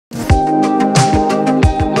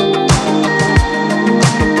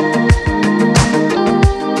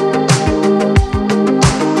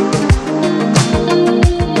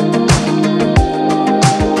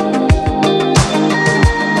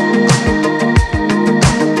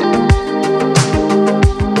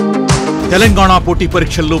తెలంగాణ పోటీ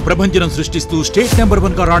పరీక్షల్లో ప్రభంజనం సృష్టిస్తూ స్టేట్ నెంబర్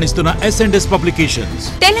 1 గా రాణిస్తున్న S&S పబ్లికేషన్స్.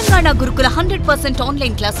 తెలంగాణ గురుకుల 100%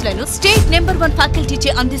 ఆన్లైన్ క్లాసులను స్టేట్ నెంబర్ 1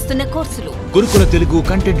 ఫ్యాకల్టీచే అందిస్తున్న కోర్సులు. గురుకుల తెలుగు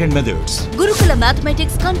కంటెంట్ అండ్ మెథడ్స్, గురుకుల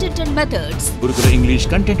మ్యాథమెటిక్స్ కంటెంట్ అండ్ మెథడ్స్, గురుకుల ఇంగ్లీష్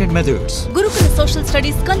కంటెంట్ అండ్ మెథడ్స్, గురుకుల social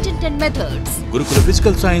studies content and methods, గురుకుల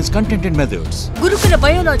physical science content and methods, గురుకుల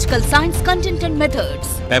biological science content and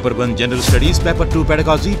methods. Paper 1 general studies, paper 2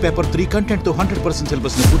 pedagogy, paper 3 content తో 100%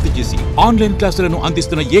 syllabus ను పూర్తి చేసి online క్లాసులను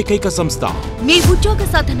అందిస్తున్న ఏకైక సంస్థ. మీ ఉద్యోగ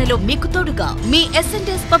సాధనలో మీకు తోడుగా మీ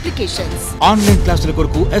S&S పబ్లికేషన్స్. ఆన్లైన్ క్లాసుల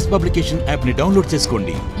కొరకు S పబ్లికేషన్ యాప్ ని డౌన్లోడ్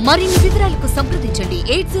చేసుకోండి. మరిన్ని వివరాలకు సంప్రదించండి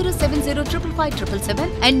 8070557777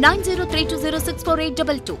 and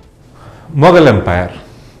 9032064822. Mughal Empire.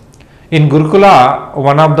 In Gurukula,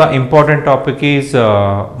 one of the important topic is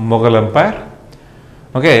Mughal Empire.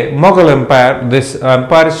 Okay, Mughal Empire. This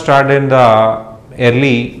empire started in the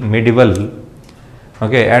early medieval.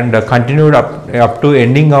 Okay, and continued up to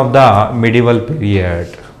ending of the medieval period.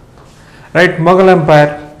 Right, Mughal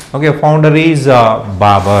Empire. Okay, founder is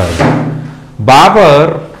Babur. Babur,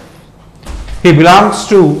 he belongs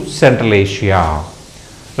to Central Asia.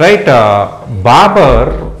 Right, Babur,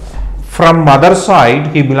 from mother side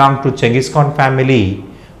he belonged to Genghis Khan family.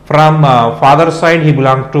 From father side he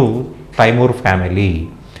belonged to Timur family.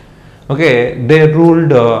 Okay, they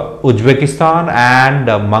ruled Uzbekistan and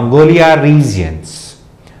Mongolia regions.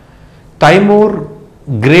 Timur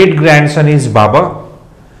great grandson is Babur.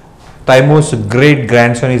 Timur's great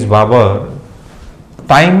grandson is Babur.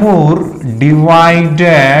 Timur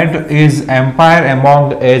divided his empire among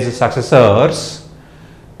his successors.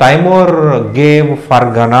 Timur gave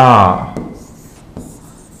Fargana,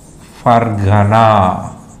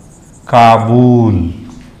 Kabul,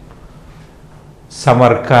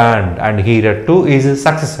 Samarkand and Herat to his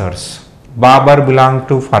successors. Babur belonged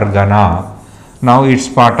to Fargana. Now it's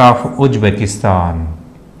part of Uzbekistan.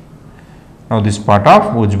 Now this part of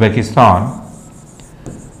Uzbekistan.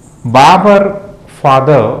 Babur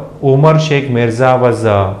father Umar Sheikh Mirza was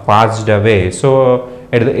passed away. So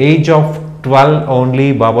at the age of 12 only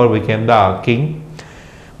Babur became the king.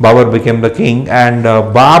 Babur became the king, and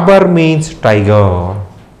Babur means tiger.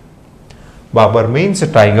 Babur means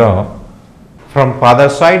tiger. From father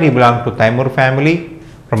side he belonged to Timur family.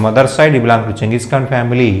 From mother side he belonged to Genghis Khan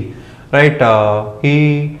family. Right, he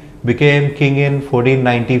became king in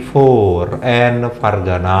 1494 in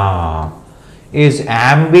Fargana. His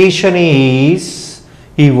ambition is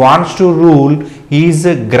he wants to rule his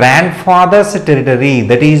grandfather's territory,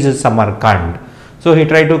 that is Samarkand. So he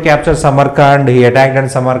tried to capture Samarkand, he attacked on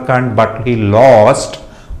Samarkand, but he lost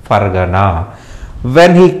Fargana.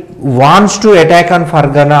 When he wants to attack on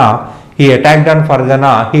Fargana, he attacked on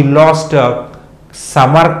Fargana, he lost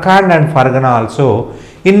Samarkand and Fargana also.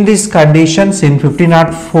 In these conditions, in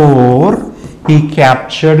 1504, he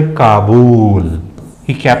captured Kabul.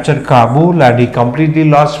 He captured Kabul and he completely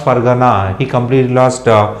lost Fargana. He completely lost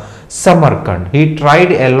Samarkand. He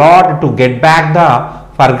tried a lot to get back the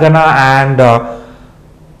Fargana and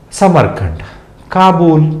Samarkand.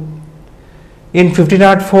 Kabul. In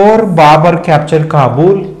 1504, Babur captured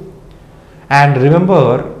Kabul. And remember,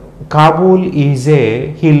 Kabul is a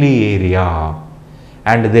hilly area.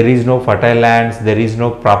 And there is no fertile lands, there is no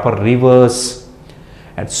proper rivers,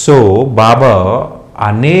 and so Babur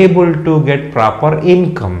unable to get proper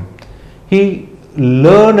income. He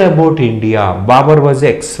learned about India. Babur was an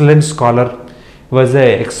excellent scholar, was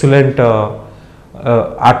an excellent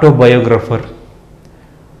autobiographer.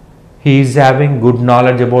 He is having good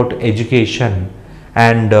knowledge about education,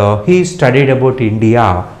 and he studied about India.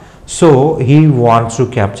 So he wants to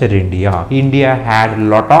capture India. India had a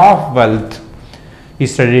lot of wealth. He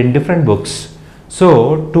studied in different books. So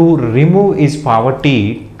to remove his poverty,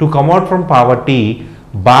 to come out from poverty,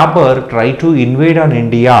 Babur tried to invade on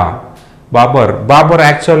India. Babur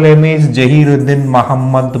actual name is Jahiruddin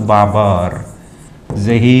Muhammad Babur.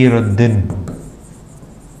 Jahiruddin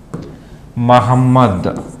Muhammad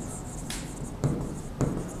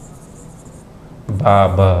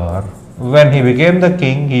Babur. When he became the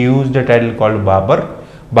king, he used a title called Babur.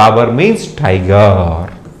 Babur means tiger.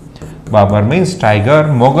 Babur means tiger.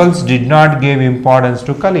 Mughals did not give importance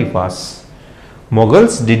to caliphs.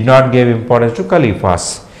 Mughals did not give importance to caliphs.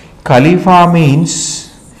 Khalifa means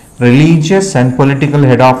religious and political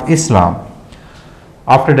head of Islam.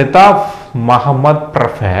 After death of Muhammad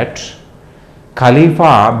Prophet,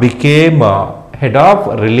 Khalifa became head of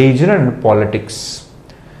religion and politics.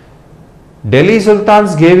 Delhi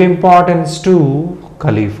Sultans gave importance to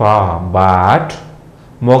Khalifa, but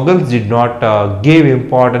Mughals did not give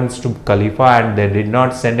importance to Khalifa, and they did not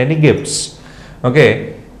send any gifts. Okay,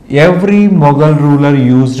 every Mughal ruler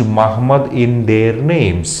used Muhammad in their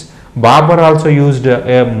names. Babur also used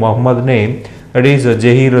a Muhammad name, that is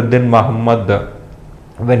Jahiruddin Muhammad.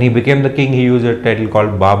 When he became the king, he used a title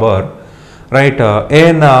called Babur. Right,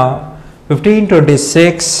 in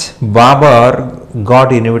 1526, Babur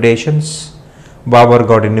got invitations. Babur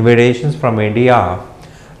got invitations from India.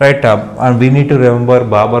 Right, and we need to remember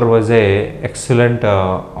Babur was a excellent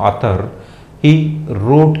author. He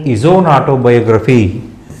wrote his own autobiography,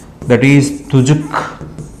 that is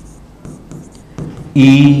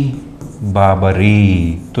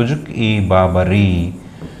Tujuk-e-Babari. Tujuk-e-Babari.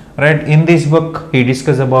 Right, in this book he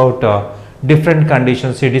discussed about different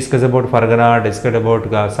conditions. He discussed about Fargana, discussed about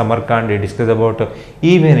Samarkand, he discussed about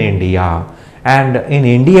even India. And in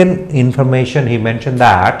Indian information he mentioned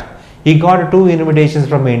that he got 2 invitations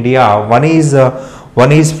from India. One is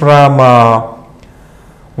from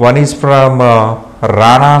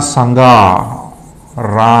Rana Sangha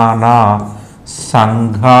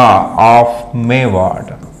of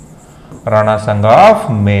Mewad. Rana Sangha of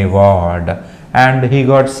Mewad. And he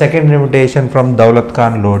got second invitation from Daulat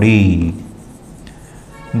Khan Lodi.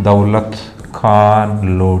 Daulat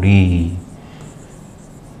Khan Lodi.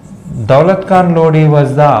 Daulat Khan Lodi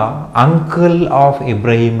was the uncle of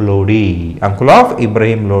Ibrahim Lodi. Uncle of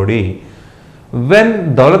Ibrahim Lodi.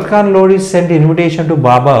 When Daulat Khan Lodi sent invitation to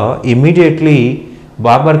Babur, immediately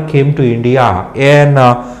Babur came to India in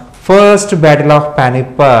first battle of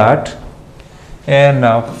Panipat. In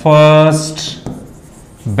first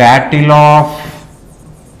battle of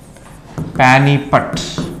Panipat.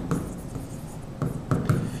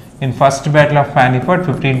 In first battle of Panipat,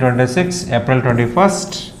 1526, April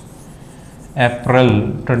 21st,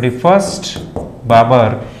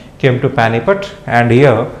 Babur came to Panipat, and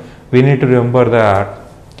here we need to remember that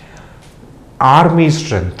army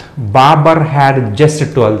strength. Babur had just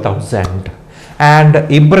 12,000, and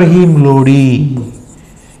Ibrahim Lodi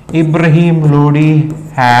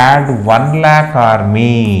had 1 lakh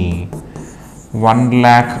army. 1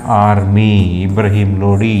 lakh army.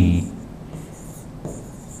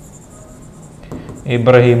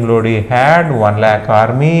 Ibrahim Lodi had 1 lakh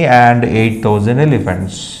army and 8,000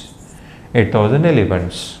 elephants. 8,000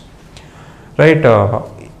 elephants. Right.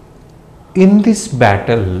 In this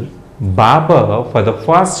battle, Babur for the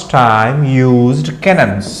first time used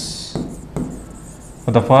cannons.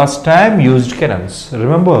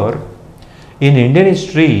 Remember, in Indian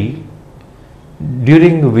history,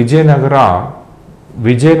 during Vijayanagara,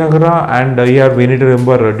 and here we need to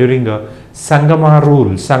remember during Sangama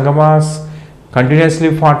rule, Sangamas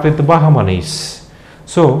continuously fought with the Bahamanis.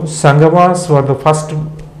 So Sangamas were the first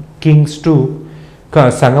kings to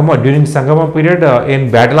Sangama during Sangama period in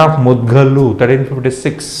Battle of Mudgallu,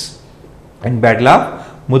 1356. In Battle of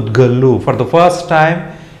Mudgallu, for the first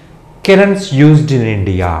time, cannons used in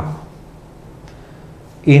India.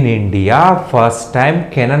 First time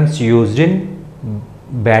cannons used in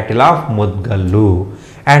Battle of Mudgallu,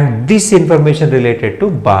 and this information related to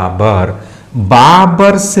Babur.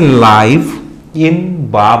 Babur's life,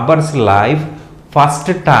 first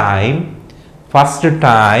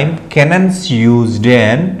time cannons used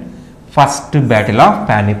in first battle of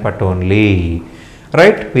Panipat only.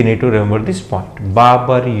 Right, we need to remember this point.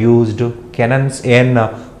 Babur used cannons in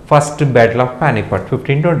first battle of Panipat,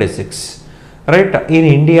 1526. Right, in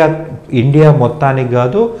India మొత్తానికి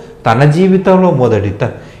కాదు, తన జీవితంలో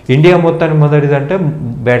India మొత్తానికి మొదటిది అంటే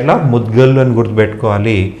battle of mudgal అని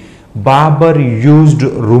గుర్తుపెట్టుకోవాలి. Babur used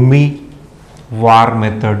Rumi war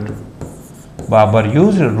method.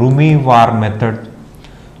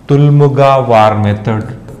 Tulmuga war method.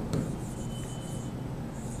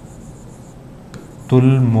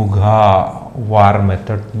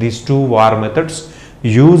 These 2 war methods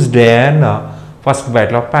used in first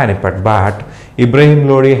battle of Panipat. But Ibrahim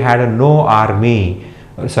Lodi had no army.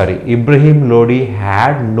 Ibrahim Lodi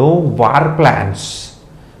had no war plans.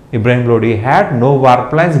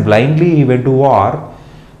 Blindly he went to war.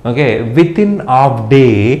 Okay, within a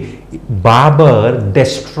day, Babur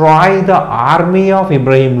destroyed the army of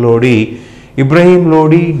Ibrahim Lodi. Ibrahim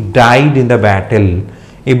Lodi died in the battle.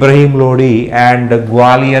 Ibrahim Lodi and the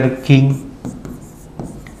Gwalior king.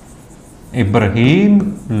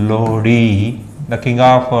 Ibrahim Lodi, the king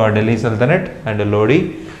of Delhi Sultanate, and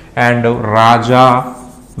Lodi, and Raja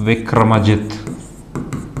Vikramajit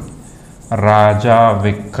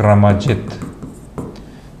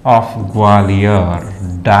of Gwalior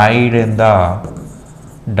died in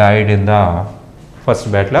the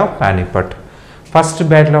first battle of Panipat. First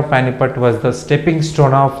battle of Panipat was the stepping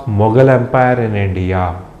stone of Mughal Empire in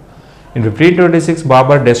India. In 1526,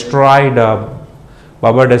 Babur destroyed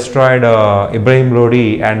Ibrahim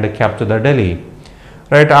Lodi and captured the Delhi.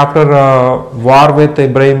 Right, after war with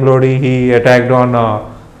Ibrahim Lodi, he attacked on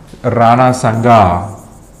Rana Sanga.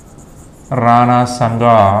 Rana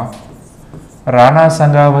Sanga. Rana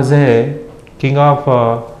Sanga was a king of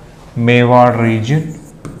Mewar region.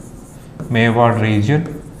 Mewar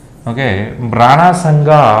region. Okay, Rana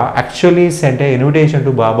Sanga actually sent an invitation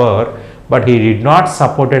to Babur, but he did not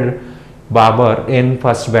supported Babur in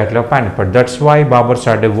first battle of Panipat. That's why Babur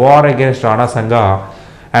started a war against Rana Sanga,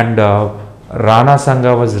 and Rana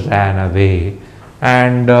Sanga was ran away.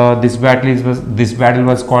 And this battle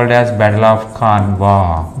was called as Battle of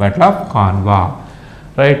Kanwa. Battle of Kanwa,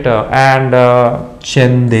 right?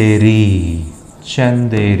 Chanderi.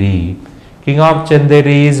 Chanderi. King of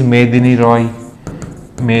Chanderi is Medini Roy.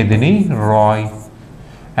 Medini Roy.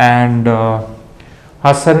 And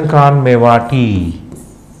Hassan Khan Mewati.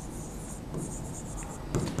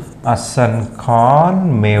 Hassan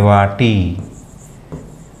Khan Mewati.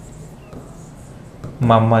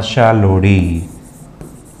 Muhammad Shah Lodi.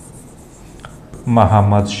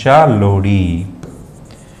 Muhammad Shah Lodi.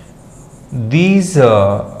 These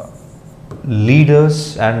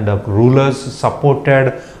leaders and rulers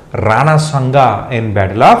supported Rana Sanga in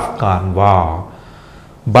Battle of Kanwa.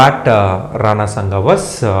 But Rana Sanga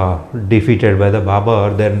was defeated by the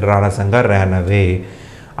Babur. Then Rana Sanga ran away.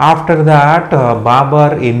 After that,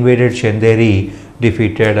 Babur invaded Chanderi,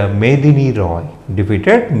 defeated Medini Roy.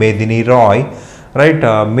 Defeated Medini Roy. Right?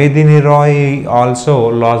 Medini Roy also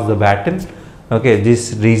lost the battle. Okay,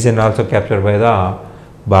 this region also captured by the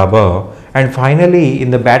Babur. And finally, in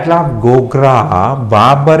the Battle of Gogra,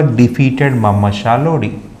 Babur defeated Muhammad Shah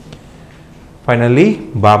Lodi. Finally,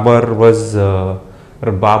 Babur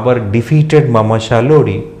defeated Muhammad Shah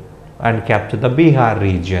Lodi and captured the Bihar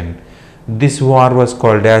region. This war was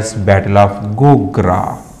called as Battle of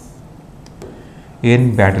Gogra.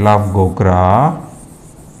 In Battle of Gogra,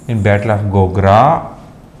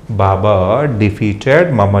 Babur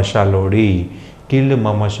defeated Muhammad Shah Lodi, killed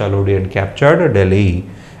Muhammad Shah Lodi and captured Delhi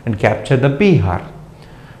and captured the Bihar.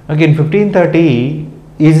 Okay, in 1530,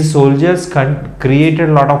 his soldiers created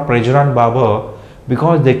a lot of pressure on Babur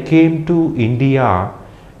because they came to India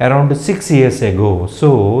around 6 years ago.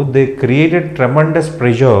 So they created tremendous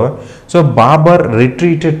pressure. So Babur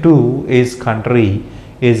retreated to his country,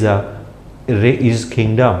 his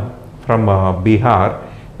kingdom from Bihar.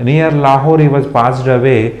 Near Lahore, he was passed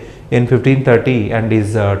away in 1530, and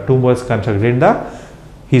his tomb was constructed in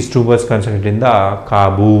the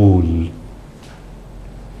Kabul.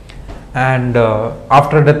 And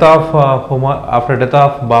after death of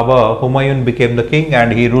Babur, Humayun became the king,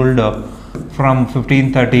 and he ruled from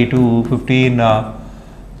 1530 to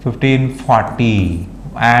 1540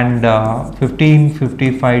 and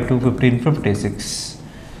 1555 to 1556.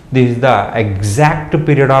 This is the exact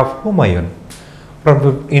period of Humayun.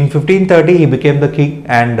 In 1530, he became the king,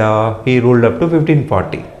 and he ruled up to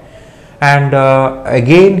 1540. And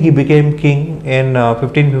again, he became king in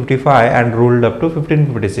 1555 and ruled up to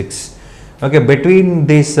 1556. Okay, between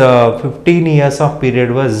this 15 years of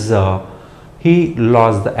period was he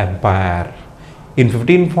lost the empire. In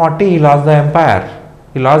 1540, he lost the empire.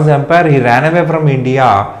 He ran away from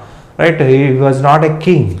India. Right? He was not a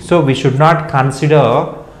king. So we should not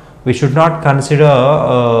consider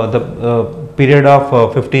the period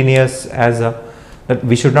of 15 years as that.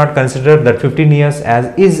 We should not consider that 15 years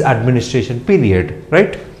as his administration period,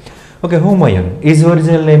 right? Okay, Humayun. His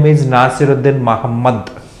original name is Nasiruddin Muhammad.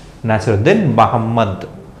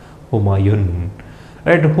 Humayun.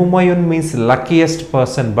 Right? Humayun means luckiest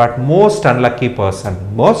person, but most unlucky person.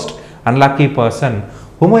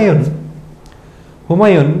 Humayun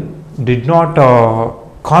did not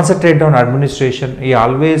concentrate on administration. He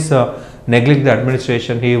always neglect the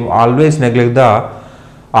administration. He always neglect the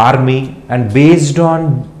army, and based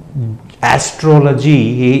on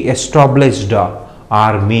astrology, he established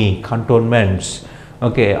army, cantonments,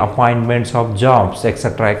 okay, appointments of jobs,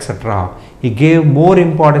 etc. He gave more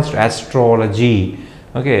importance to astrology.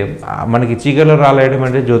 Okay, మనకి చీకలో రాలేయడం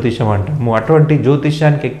అంటే జ్యోతిషం అంటాము. అటువంటి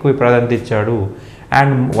జ్యోతిషానికి ఎక్కువ ప్రాధాన్యత ఇచ్చాడు.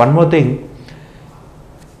 And one more thing,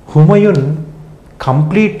 Humayun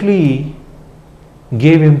completely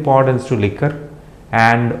gave importance to liquor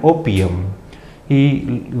and opium. He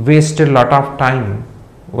wasted a lot of time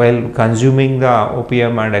while consuming the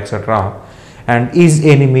opium and etc. And his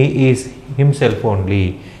enemy is himself only.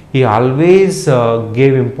 He always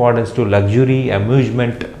gave importance to luxury,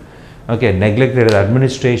 amusement, okay, neglected the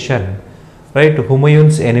administration, right?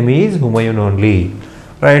 Humayun's enemy is Humayun only,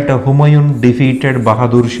 right? Humayun defeated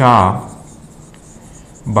Bahadur Shah.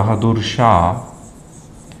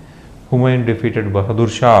 Humayun defeated Bahadur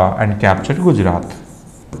Shah and captured Gujarat.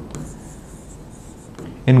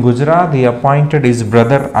 In Gujarat, he appointed his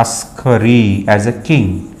brother Askari as a king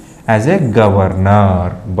as a governor.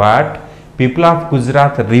 But people of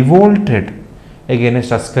Gujarat revolted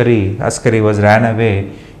against Askari. Askari was ran away.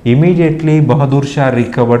 Immediately Bahadur Shah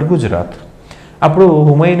recovered Gujarat. అప్పుడు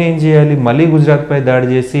హుమాయూన్ ఏం చేయాలి, మళ్ళీ గుజరాత్పై దాడి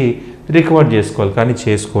చేసి recover చేసుకోవాలి, కానీ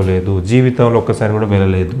చేసుకోలేదు, జీవితంలో ఒక్కసారి కూడా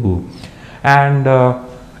వెళ్ళలేదు. And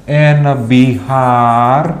in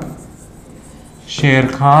Bihar share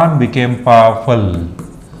Khan became powerful.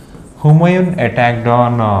 Humayun attacked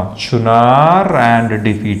on Chunar and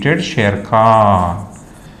defeated share Khan.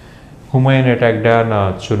 Humayun attacked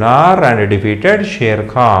on Chunar and defeated Sher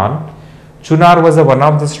Khan. Chunar was one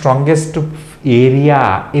of the strongest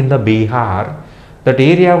area in the Bihar. That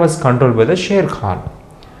area was controlled by the Sher Khan.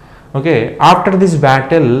 Okay, after this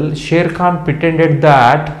battle, Sher Khan pretended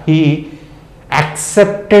that he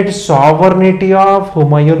accepted sovereignty of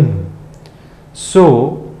Humayun. So,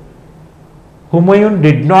 Humayun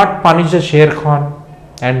did not punish the Sher Khan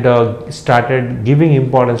and started giving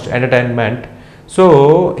importance to entertainment. So,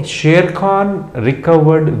 Sher Khan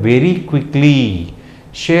recovered very quickly.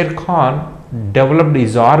 Sher Khan developed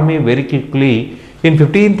his army very quickly. In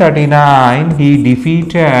 1539, he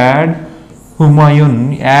defeated Humayun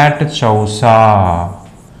at Chausa.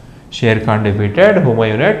 Sher Khan defeated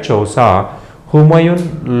Humayun at Chausa. Humayun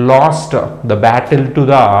lost the battle to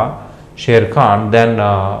the Sher Khan. Then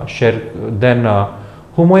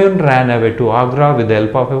Humayun ran away to Agra with the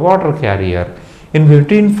help of a water carrier. In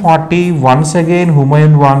 1540, once again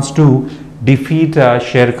Humayun wants to defeat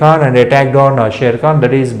Sher Khan and attacked on Sher Khan.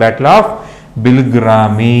 That is Battle of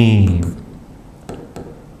Bilgrami.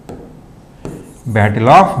 Battle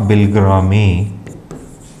of Bilgrami.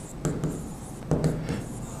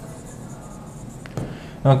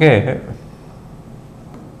 Okay.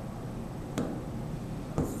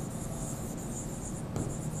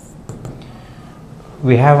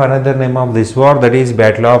 We have another name of this war, that is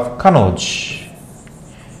Battle of Kanauj.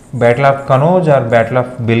 Battle of Kanauj or Battle of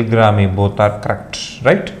Bilgrami, both are correct,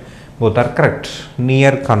 right? Both are correct.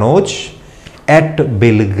 Near Kanauj at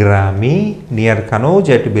Bilgrami, near Kanauj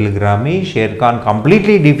at Bilgrami, Sher Khan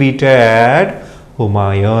completely defeated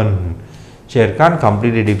Humayun. Sher Khan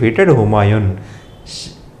completely defeated Humayun.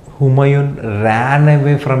 Humayun ran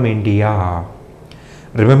away from India.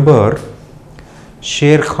 Remember,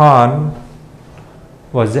 Sher Khan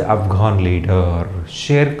was the Afghan leader.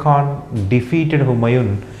 Sher Khan defeated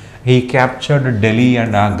Humayun. He captured Delhi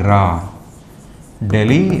and Agra.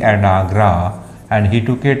 Delhi and Agra, and he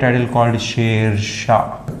took a title called Sher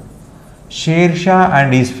Shah. Sher Shah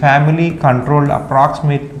and his family controlled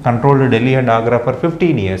Delhi and Agra for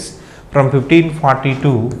 15 years, from 1540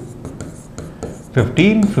 to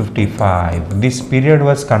 1555. This period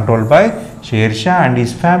was controlled by Sher Shah and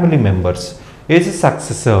his family members. His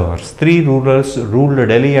successors, three rulers, ruled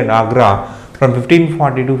Delhi and Agra from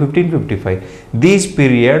 1540 to 1555. This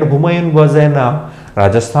period, Humayun was in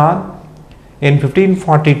Rajasthan. In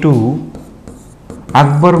 1542,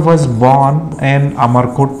 Akbar was born in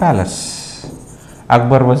Amarkot Palace.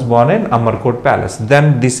 Akbar was born in Amarkot Palace.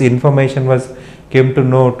 Then this information came to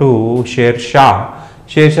know to Sher Shah.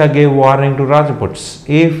 Sher Shah gave warning to Rajputs.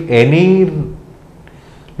 If any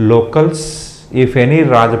locals, if any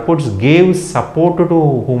Rajputs gave support to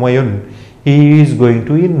Humayun, he is going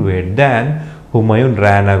to invade. Then Humayun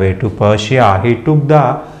ran away to Persia. He took the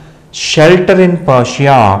shelter in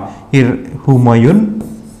Persia. Humayun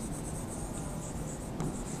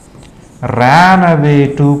ran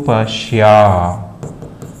away to Persia.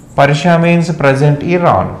 Persia means present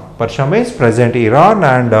Iran. Persia means present Iran,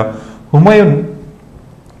 and Humayun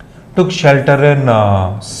took shelter in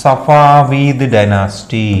Safavid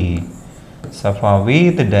dynasty.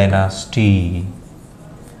 Safavid dynasty.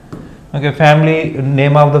 Okay, family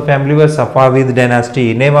name of the family was Safavid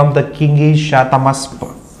dynasty. Name of the king is Shatamasp.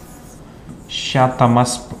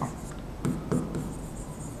 Shatamasp.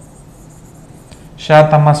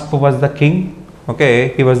 Shatamasp was the king. Okay,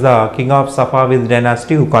 he was the king of Safavid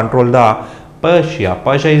dynasty who controlled the Persia.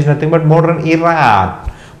 Persia is nothing but modern Iran.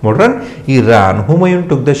 Modern Iran. Humayun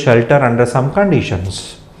took the shelter under some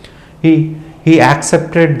conditions. He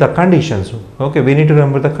accepted the conditions. Okay, we need to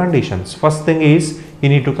remember the conditions. First thing is, you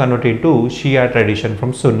need to convert it to Shia tradition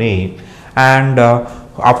from Sunni, and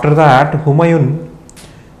after that Humayun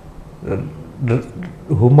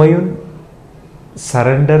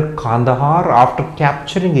surrendered Kandahar after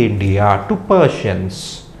capturing India to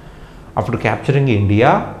Persians. After capturing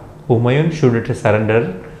India, Humayun should surrender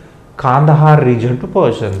Kandahar region to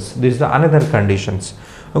Persians. This is the another conditions.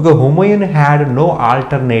 Okay, Humayun had no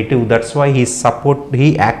alternative. That's why he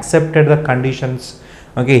accepted the conditions.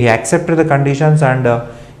 Okay, he accepted the conditions, and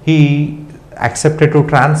he accepted to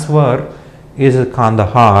transfer is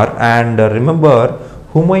Kandahar. And remember,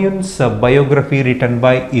 Humayun's biography written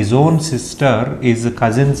by his own sister, his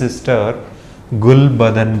cousin sister,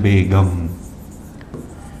 Gulbadan Begum.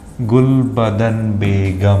 Gulbadan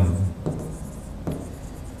Begum.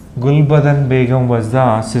 Gulbadan Begum was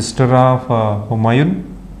the sister of Humayun.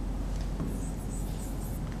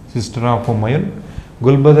 Sister of Humayun.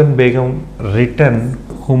 Gulbadan Begum written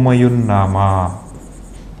Humayun Nama.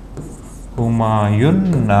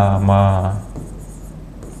 Humayun Nama.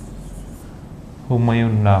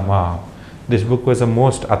 Humayun Nama. This book was the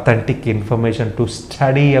most authentic information to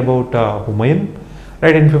study about Humayun.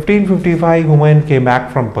 Right, in 1555, Humayun came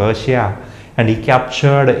back from Persia and he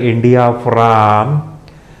captured India from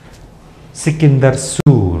Sikindar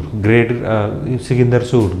Sur, Sikindar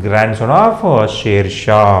Sur, grandson of Sher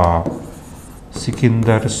Shah.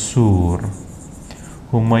 Sikindar Sur.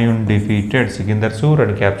 Humayun defeated Sikindar Sur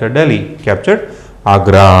and captured Delhi, captured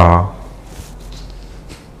Agra.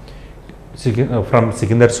 From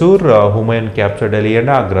Sikindar Sur, Humayun captured Delhi and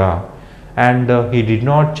Agra, and he did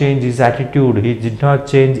not change his attitude, he did not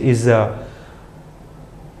change his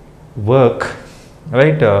work,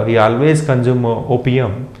 right? He always consumed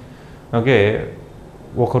opium. Okay,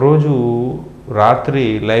 ఒకరోజు రాత్రి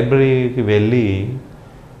లైబ్రరీకి వెళ్ళి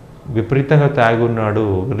విపరీతంగా తాగున్నాడు.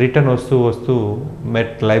 Return వస్తూ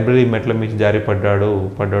library మెట్ల మీద జారి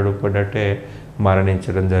పడ్డట్టే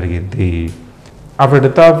మరణించడం జరిగింది. After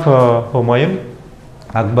the death of Humayun,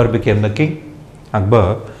 Akbar became the king.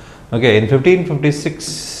 Okay, in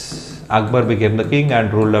 1556, Akbar became the king and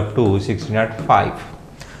ruled up to 1605.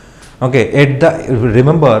 Okay,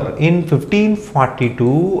 remember in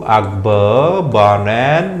 1542, Akbar born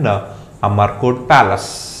in Amarkot Palace.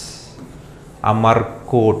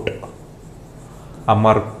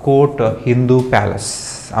 Amarkot Hindu Palace.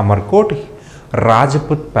 Amarkot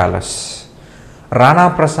Rajput Palace. Rana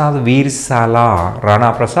Prasad Veer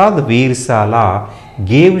Sala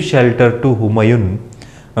gave shelter to Humayun.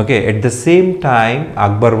 Okay, at the same time,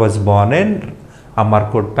 Akbar was born in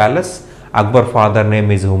Amarkot Palace. Akbar father name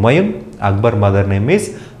is Humayun. Akbar mother name is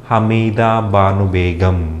Hamida Banu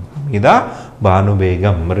Begum.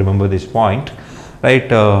 Remember this point, right?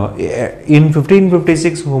 In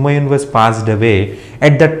 1556, Humayun was passed away.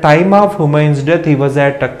 At the time of Humayun's death, he was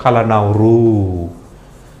at Kalanauru.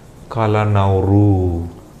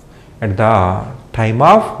 At the time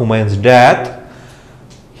of Humayun's death,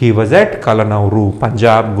 he was at Kalanauru,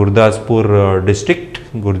 Punjab, Gurdaspur district,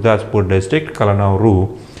 Kalanauru.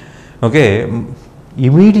 Okay,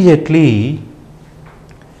 immediately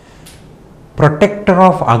protector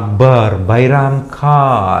of Akbar, Bairam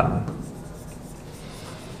Khan,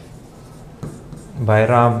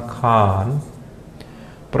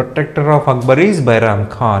 protector of Akbar is Bairam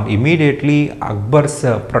Khan. Immediately Akbar's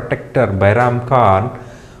protector Bairam Khan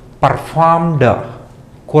performed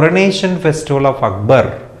coronation festival of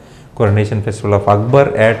Akbar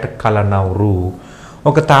at Kalanauru.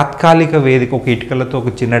 ఒక తాత్కాలిక వేదిక, ఒక ఇటుకలతో ఒక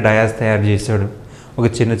చిన్న dais తయారు చేశాడు, ఒక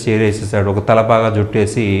చిన్న చైర్ వేసేసాడు, ఒక తలపాగా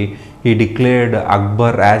చుట్టేసి ఈ declared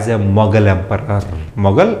Akbar as a Mughal emperor.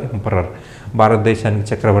 భారతదేశానికి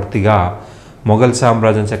చక్రవర్తిగా, మొఘల్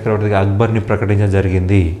సామ్రాజ్యం చక్రవర్తిగా అక్బర్ని ప్రకటించడం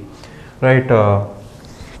జరిగింది. రైట్,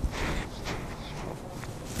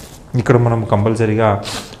 ఇక్కడ మనం కంపల్సరీగా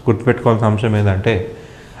గుర్తుపెట్టుకోవాల్సిన అంశం ఏంటంటే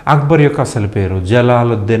అక్బర్ యొక్క అసలు పేరు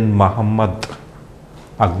Jalaluddin Mohammed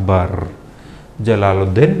Akbar.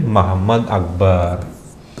 Jalaluddin Muhammad Akbar.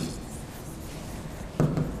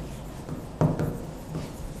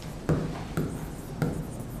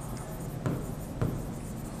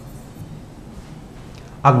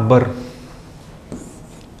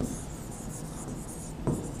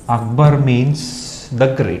 Akbar means the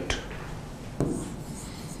great.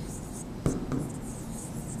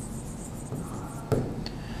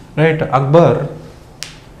 Right, Akbar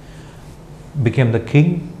became the king.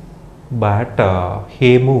 But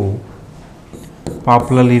Hemu,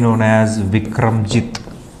 popularly known as Vikramjit,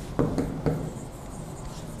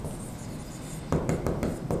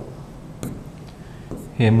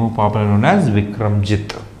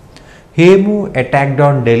 Hemu attacked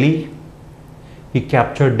on Delhi. He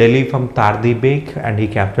captured Delhi from Tardi Beg and he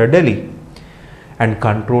captured Delhi and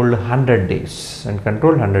controlled 100 days.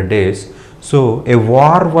 So a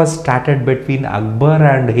war was started between Akbar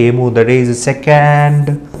and Hemu. That is the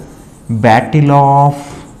second Battle of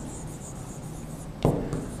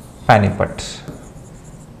Panipat.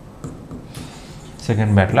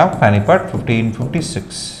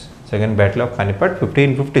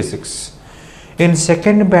 1556. In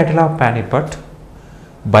second battle of Panipat,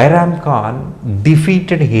 Bairam Khan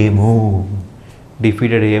defeated Hemu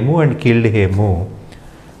and killed Hemu.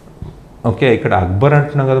 Okay, ఇక్కడ అక్బర్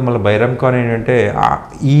అంటున్నాం కదా, మళ్ళీ బైరామ్ ఖాన్ ఏంటంటే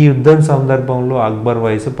ఈ యుద్ధం సందర్భంలో అక్బర్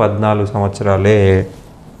వయసు 14 సంవత్సరాలే,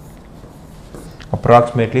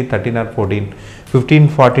 అప్రాక్సిమేట్లీ 13 or 14.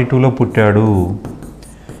 1542లో పుట్టాడు,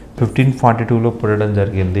 1542లో పుట్టడం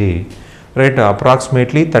జరిగింది, right.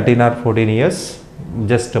 Approximately 13 or 14 years,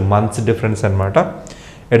 just months difference అనమాట.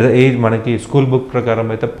 ఎట్ ద ఏజ్ మనకి స్కూల్ బుక్ ప్రకారం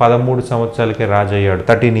అయితే 13 సంవత్సరాలకే రాజు అయ్యాడు,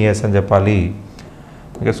 13 years అని చెప్పాలి.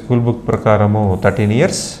 ఓకే, స్కూల్ బుక్ ప్రకారము 13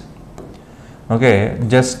 years. Okay,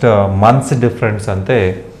 just months difference అంతే.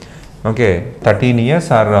 Okay, 13 years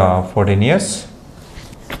or 14 years,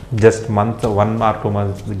 just month 1 or 2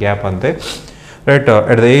 months gap అంతే, right.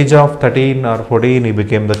 At the age of 13 or 14 he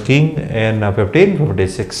became the king in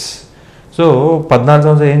 1556. So 14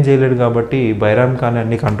 సంవత్సరాలు ఏం చేయలేడు కాబట్టి బైరామ్ ఖాన్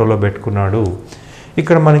అన్ని కంట్రోల్లో పెట్టుకున్నాడు.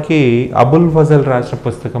 ఇక్కడ మనకి అబుల్ ఫజల్ రాసిన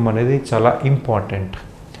పుస్తకం అనేది చాలా important.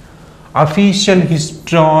 Official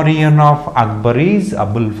historian of Akbar is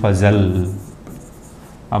Abul Fazal.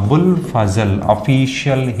 Abul Fazal,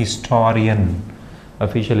 official historian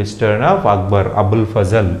of Akbar, Abul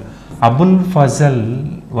Fazal. Abul Fazal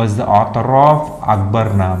was the author of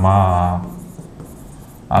Akbarnama.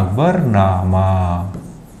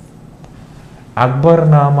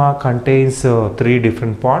 Akbarnama contains 3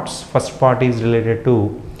 different parts. First part is related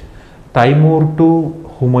to Taimur to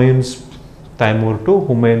Humayun's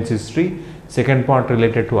history. Second part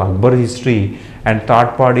related to Akbar history, and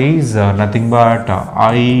third part is nothing but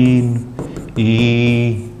Aini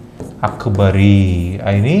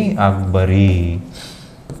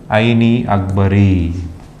Akbari.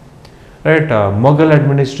 Right, Mughal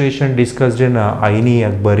administration discussed in Aini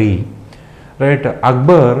Akbari. Right,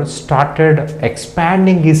 Akbar started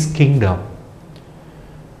expanding his kingdom.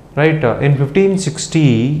 Right, in 1560,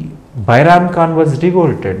 Bairam Khan was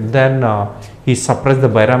revolted. Then he suppressed the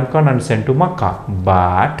Bairam Khan and sent to Makkah.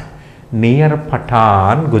 But near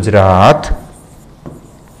Patan, Gujarat,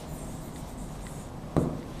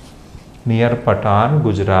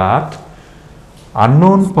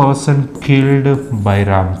 unknown person killed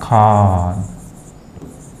Bairam Khan.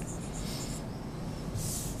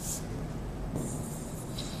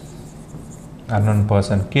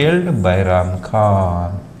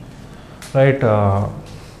 Right,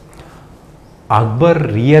 Akbar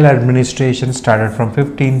real administration started from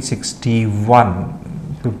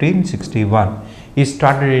 1561. He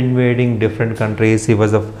started invading different countries. He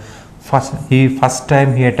was the first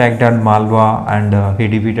time he attacked on Malwa, and he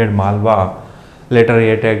defeated Malwa. Later he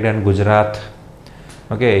attacked on Gujarat.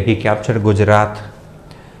 Okay, he captured Gujarat,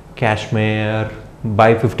 Kashmir.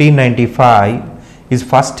 By 1595, his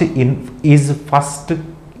first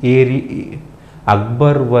area,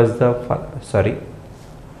 Akbar was the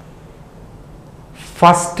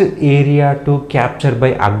first area to capture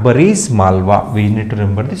by Akbar is Malwa. We need to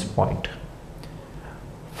remember this point.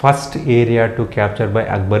 First area to capture by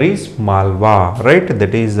Akbar is Malwa, right?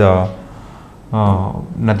 That is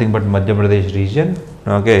nothing but Madhya Pradesh region.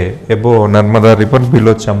 Okay, above Narmada river,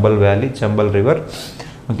 below Chambal Valley, Chambal river.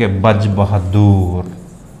 Okay, Baj Bahadur,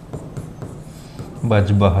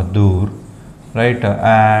 right?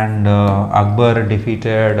 And Akbar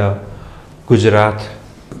defeated Gujarat.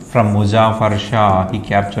 From Muzaffar Shah, he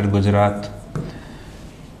captured Gujarat.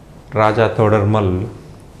 Raja Todarmal,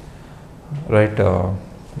 right?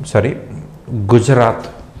 Gujarat,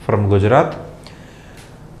 from Gujarat.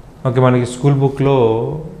 Okay, మనకి school బుక్లో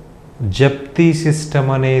జప్తీ system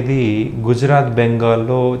అనేది గుజరాత్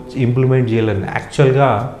బెంగాల్లో implement చేయాలని, యాక్చువల్గా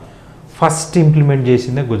first implement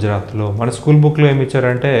చేసిందే గుజరాత్లో. మన school బుక్లో ఏమి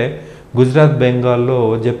ఇచ్చారంటే గుజరాత్ బెంగాల్లో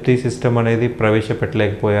జప్తీ సిస్టమ్ అనేది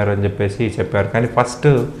ప్రవేశపెట్టలేకపోయారని చెప్పేసి చెప్పారు. కానీ ఫస్ట్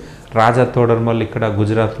రాజా తోడర్మల్ ఇక్కడ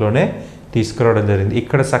గుజరాత్లోనే తీసుకురావడం జరిగింది.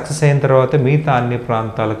 ఇక్కడ సక్సెస్ అయిన తర్వాత మిగతా అన్ని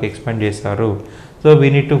ప్రాంతాలకు ఎక్స్పాండ్ చేశారు. So we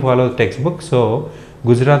need to follow text book. So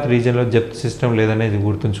Gujarat రీజియన్లో జప్తీ system లేదనేది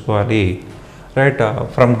గుర్తుంచుకోవాలి, right?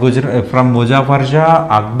 From Muzaffar Shah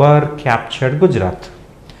Akbar captured Gujarat.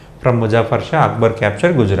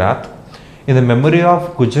 In the memory of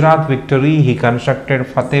Gujarat victory, he constructed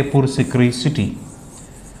Fatehpur Sikri city.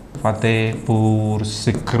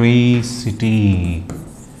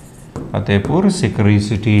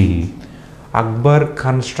 Akbar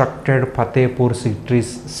constructed Fatehpur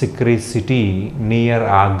Sikri city near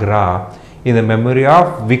Agra in the memory of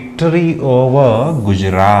victory over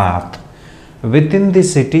Gujarat. Within the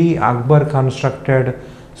city, Akbar constructed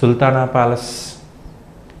Sultana Palace,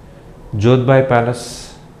 Jodhbai Palace,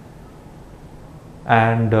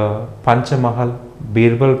 and Panchamahal,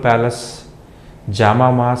 Birbal Palace, Jama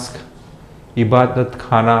Mosque, Ibadat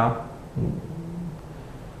Khana,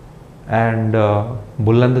 and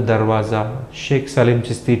Buland Darwaza, Sheikh Salim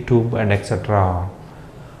Chishti tomb, and etc.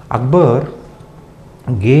 Akbar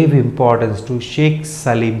gave importance to Sheikh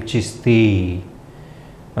Salim Chishti.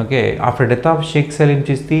 Okay, after death of Sheikh Salim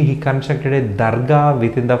Chishti, he constructed a dargah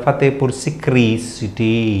within the Fatehpur Sikri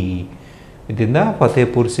city. Within the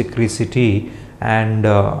Fatehpur Sikri city, and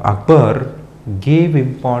Akbar gave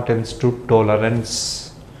importance to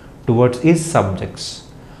tolerance towards his subjects.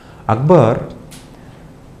 Akbar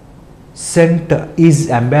sent his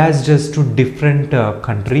ambassadors to different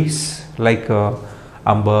countries like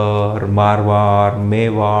Amber, Marwar,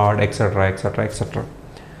 Mewar, etc., etc., etc.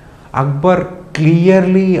 Akbar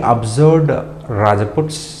clearly observed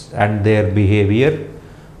Rajputs and their behavior.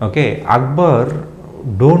 Okay, Akbar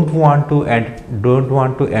don't want to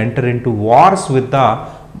enter into wars with the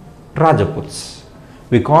Rajputs,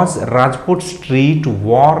 because Rajputs treat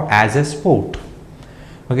war as a sport.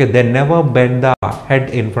 Okay, they never bend the head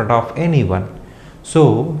in front of anyone.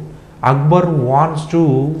 So Akbar wants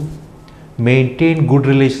to maintain good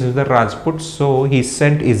relations with the Rajputs, so he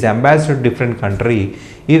sent his ambassador to different country.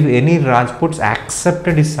 If any Rajputs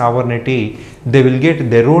accepted his sovereignty, they will get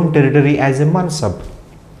their own territory as a mansab.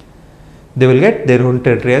 They will get their own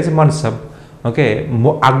territory as a mansab. Okay,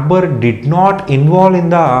 Akbar did not involve in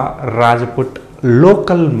the Rajput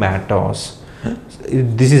local matters.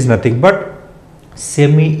 This is nothing but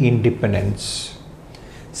semi-independence.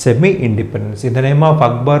 Semi-independence. In the name of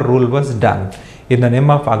Akbar, rule was done. In the name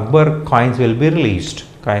of Akbar, coins will be released.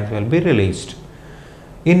 Coins will be released.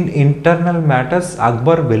 In internal matters,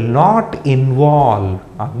 Akbar will not involve.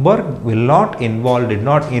 Akbar will not involve, did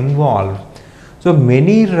not involve. So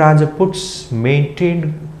many Rajputs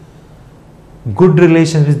maintained good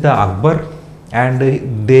relations with the Akbar, and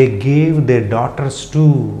they gave their daughters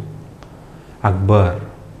to Akbar.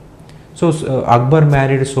 So Akbar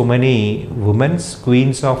married so many women,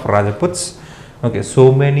 queens of Rajputs. Okay,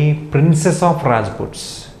 so many princes of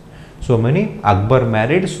Rajputs. So many Akbar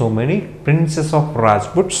married so many princes of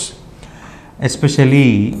Rajputs,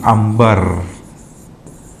 especially Amber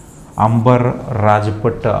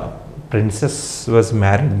Rajput princess was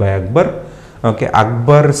married by Akbar. Okay,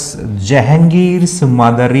 Jahangir's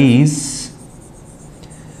mother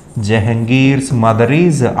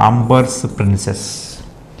is Amber's princess.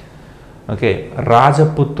 Okay,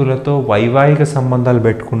 రాజపుత్తులతో వైవాహిక సంబంధాలు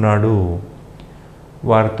పెట్టుకున్నాడు,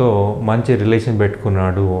 వారితో మంచి relation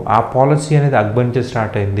పెట్టుకున్నాడు. ఆ policy అనేది అక్బర్ నుంచి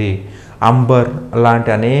start అయింది. అంబర్ లాంటి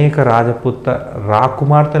అనేక రాజపుత్ర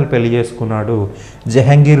రాకుమార్తెలు పెళ్లి చేసుకున్నాడు.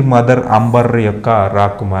 జహంగీర్ మదర్ అంబర్ యొక్క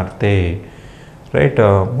రాకుమార్తె, రైట్.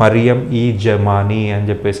 మరియం ఈ జమానీ అని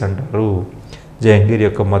చెప్పేసి అంటారు. జహంగీర్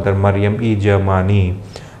యొక్క మదర్ మరియం ఈ జమానీ,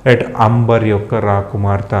 రైట్. అంబర్ యొక్క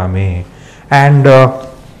రాకుమార్తె ఆమె. And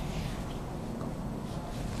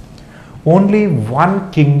only one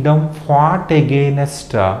kingdom fought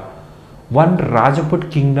against one Rajput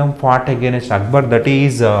kingdom fought against Akbar, that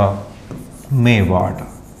is Mewad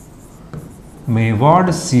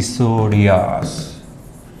Sisodias.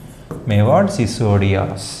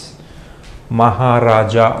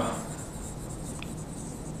 Maharaja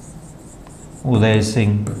Uday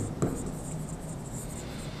Singh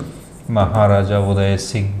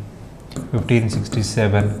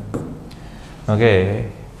 1567. Okay,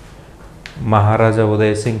 Maharaja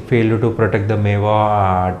Uday Singh failed to protect the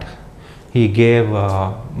Mewad. He gave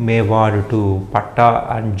Mewad to Patta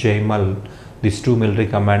and Jaimal, these two military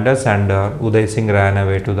commanders, and Uday Singh ran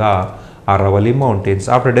away to the Aravalli mountains.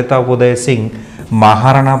 After death of Uday Singh,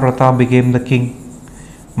 Maharana Pratap became the king.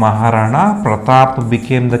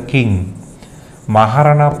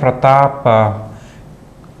 Maharana Pratap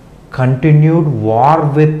continued war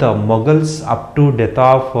with Mughals up to death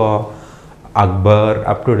of Akbar,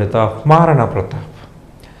 up to death of Maharana Pratap.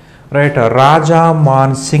 Right, Raja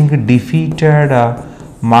Man Singh defeated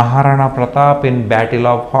Maharana Pratap in Battle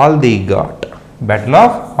of Haldighat.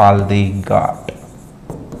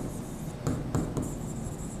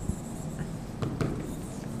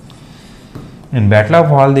 In Battle of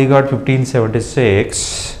Haldighat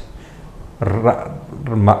 1576,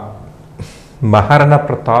 Maharana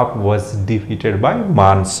Pratap was defeated by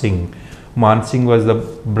Man Singh. Man Singh was the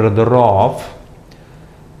brother of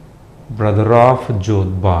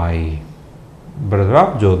Jodhbai,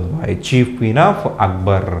 chief queen of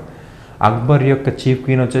Akbar. Akbar యొక్క chief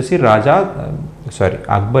queen వచ్చేసి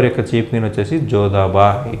అక్బర్ యొక్క chief queen వచ్చేసి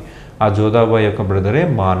జోధాబాయ్. ఆ జోధాబాయ్ యొక్క బ్రదరే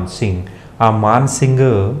మాన్ సింగ్. ఆ మాన్ సింగ్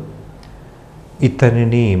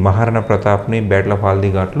ఇతనిని Maharana ప్రతాప్ని battle of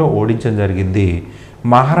హాల్దీఘాట్లో ఓడించడం జరిగింది.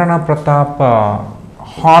 Maharana Pratap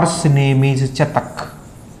horse name is Chatak.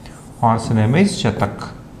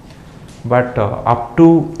 But up to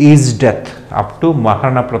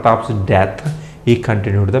Maharana Pratap's death, he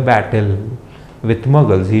continued the battle with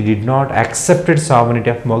Mughals. He did not accept sovereignty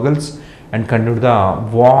of Mughals, and continued the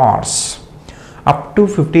wars. Up to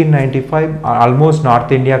 1595, almost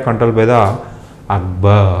North India controlled by the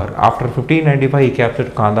Akbar. After 1595, he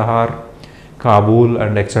captured Kandahar, Kabul,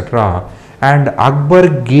 and etc. And Akbar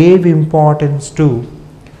gave importance to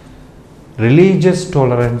religious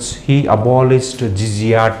tolerance. He abolished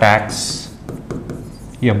jizya tax.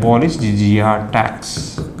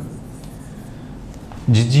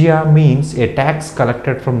 Jizya means a tax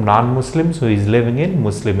collected from non-Muslims who is living in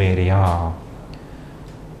Muslim area.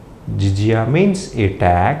 Jizya means a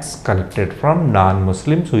tax collected from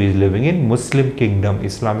non-Muslims who is living in Muslim kingdom,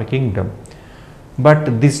 Islamic kingdom. But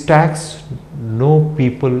this tax no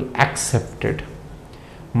people accepted.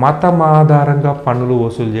 మతం ఆధారంగా పన్నులు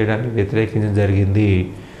వసూలు చేయడానికి వ్యతిరేకించడం జరిగింది.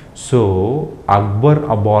 So Akbar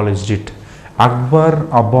abolished it. Akbar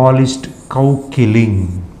abolished cow killing,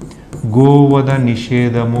 గోవధ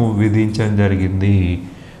నిషేధము విధించడం జరిగింది.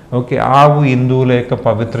 Okay, ఆవు హిందువుల యొక్క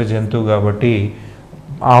పవిత్ర జంతువు కాబట్టి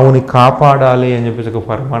ఆవుని కాపాడాలి అని చెప్పేసి ఒక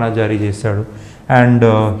ఫర్మానా జారీ చేశాడు. And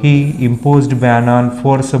he imposed ban on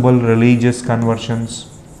forcible religious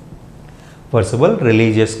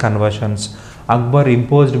conversions. Akbar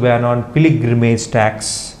imposed ban on pilgrimage tax,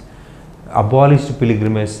 abolished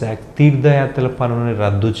pilgrimage tax. తీర్థయాత్రల పన్నుని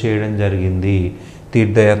రద్దు చేయడం జరిగింది.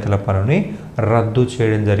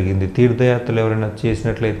 తీర్థయాత్రలు ఎవరైనా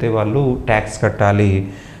చేసినట్లయితే వాళ్ళు ట్యాక్స్ కట్టాలి.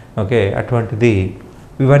 ఓకే, అటువంటిది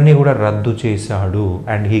ఇవన్నీ కూడా రద్దు చేశాడు.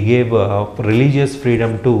 And he gave religious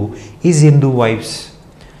freedom to his Hindu wives.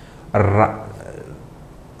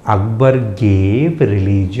 Akbar gave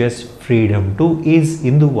religious freedom to his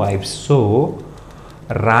Hindu wives. So,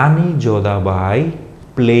 Rani Jodhabai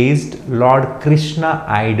placed Lord Krishna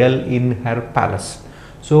idol in her palace.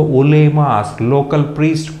 So, ulemas, local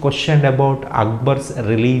priests questioned about Akbar's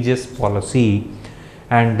religious policy,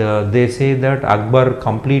 and they say that Akbar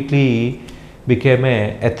completely became an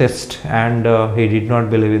atheist, and he did not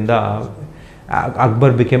believe in the Akbar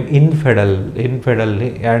became infidel,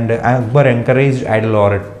 and Akbar encouraged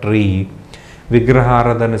idolatry.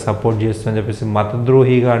 విగ్రహారాధన support చేస్తుందని చెప్పేసి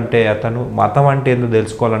మతద్రోహిగా అంటే అతను మతం అంటే ఏందో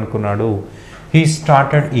తెలుసుకోవాలనుకున్నాడు. He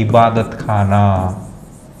started ఇబాదత్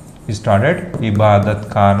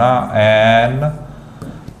ఖానా and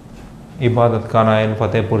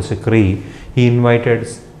Fatehpur Sikri. He invited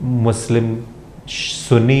Muslim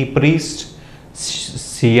Sunni priest,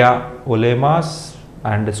 Shia ఉలేమాస్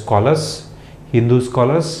and scholars, Hindu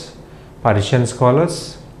scholars, Persian scholars,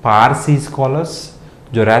 Parsi scholars,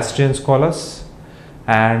 Zoroastrian scholars,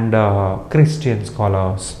 and Christian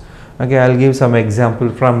scholars. Okay, I'll give some example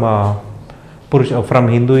from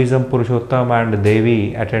Hinduism. Purushottam and Devi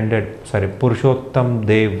attended. Purushottam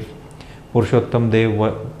Dev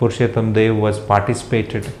was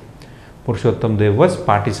participated.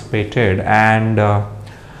 And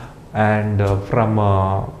from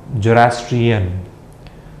Zoroastrian,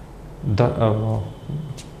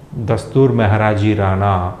 Dastur Maharaji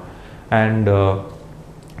Rana, and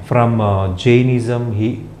from Jainism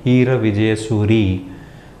Hira Vijayasuri,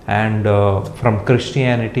 and from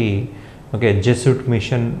Christianity, okay, Jesuit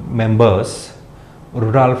mission members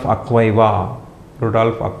Rudolf Acquaviva,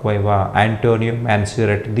 Antonio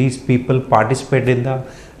Mansuret. These people participated in the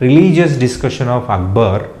religious discussion of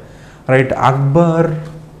Akbar, right? Akbar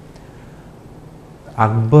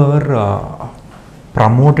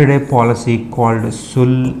promoted a policy called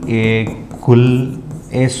Sul-e-Kul,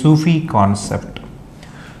 a Sufi concept.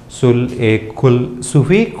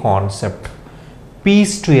 Sufi concept.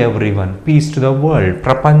 Peace to everyone, peace to the world.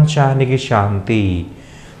 Prapanchaniki Shanti.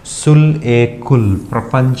 Sul-e-Kul,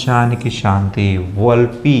 Prapanchaniki Shanti,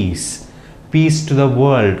 world peace. Peace to the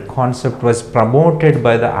world concept was promoted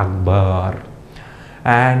by the Akbar.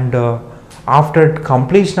 And after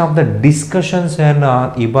completion of the discussions in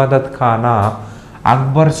Ibadat Khana,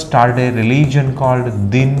 Akbar started a religion called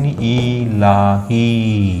Din-e-Ilahi.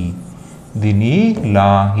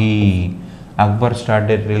 Akbar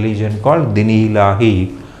started a religion called Din-e-Ilahi.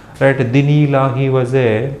 Right? Din-e-Ilahi was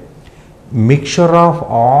a mixture of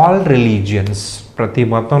all religions. ప్రతి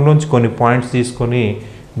మతంలోంచి కొన్ని points తీసుకొని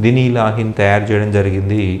Din-e-Ilahiని తయారు చేయడం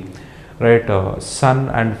జరిగింది. Right? Sun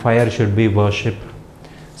and fire should be worshipped.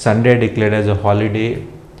 Sunday declared as a holiday.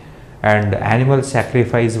 And animal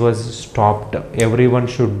sacrifice was stopped. Everyone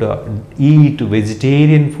should eat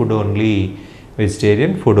vegetarian food only.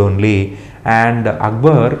 And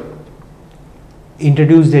Akbar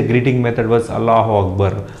introduced a greeting method was Allahu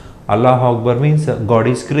Akbar. Allahu Akbar means God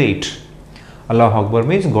is great.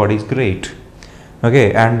 Okay,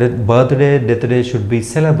 and birthday, death day should be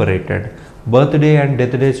celebrated. Birthday and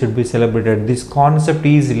death day should be celebrated. This concept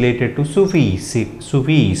is related to Sufis,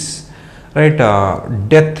 right?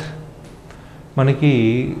 మనకి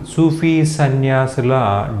సూఫీ సన్యాసుల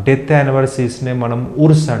death యానివర్సరీస్నే మనం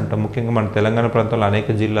ఉర్స్ అంటాం. ముఖ్యంగా మన తెలంగాణ ప్రాంతంలో అనేక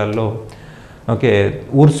జిల్లాల్లో okay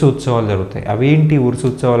Urs ఉత్సవాలు జరుగుతాయి. అవేంటి ఉర్స్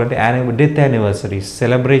ఉత్సవాలు అంటే death anniversaries,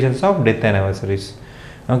 celebrations of death anniversaries.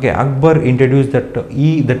 Okay, Akbar introduce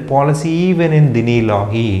that policy even in దినీ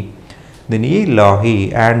లాహి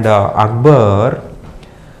and Akbar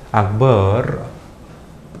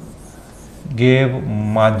gave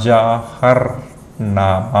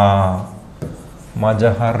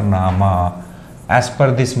Majaharnama. As per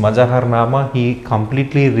this Majaharnama, he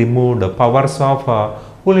completely removed powers of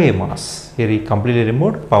ulemas. Here he completely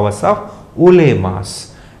removed powers of ulemas,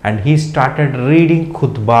 and he started reading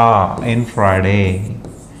khutbah in Friday.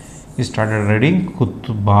 He started reading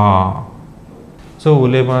khutbah. So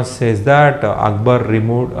ulema says that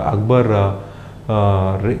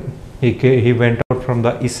he went out from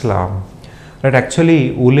the Islam. Right, actually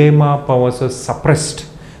ulema powers was suppressed.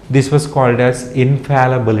 This was called as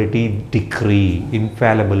infallibility decree.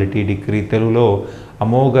 తెలుగులో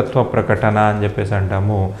అమోఘత్వ ప్రకటన అని చెప్పేసి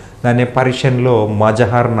అంటాము. దాన్ని పర్షియన్లో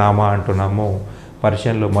మజహర్నామా అంటున్నాము.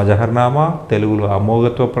 పర్షియన్లో మజహర్నామా, తెలుగులో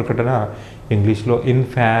అమోఘత్వ ప్రకటన, ఇంగ్లీష్లో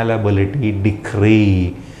infallibility decree.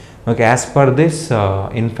 Okay, as per this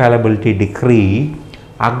infallibility decree,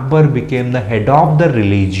 Akbar became the head of the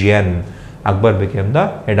religion. Akbar became the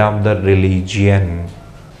head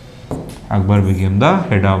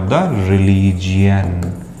of the religion.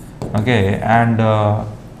 Okay, and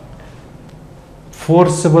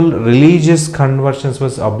forcible religious conversions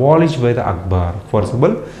was abolished by the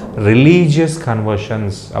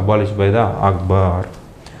Akbar.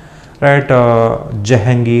 Right,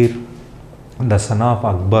 Jahangir, the son of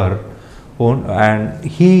Akbar, and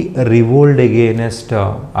he revolted against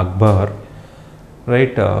Akbar.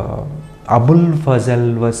 Right, Abul Fazl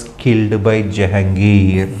was killed by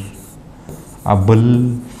Jahangir. Abul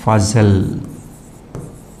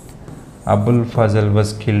Fazl was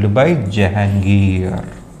killed by Jahangir.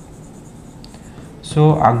 So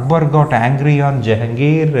Akbar got angry on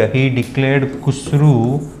Jahangir. He declared Khusru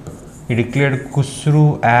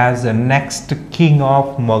as the next king of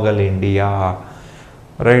Mughal India.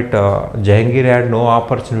 Right, Jahangir had no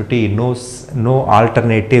opportunity, no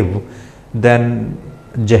alternative than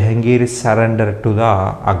Jahangir surrendered to the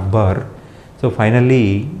Akbar. So finally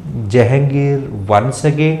Jahangir once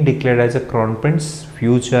again declared as a crown prince,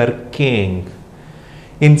 future king.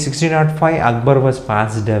 In 1605 Akbar was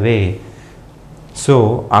passed away. So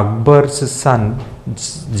Akbar's son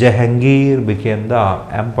Jahangir became the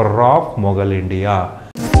emperor of Mughal India.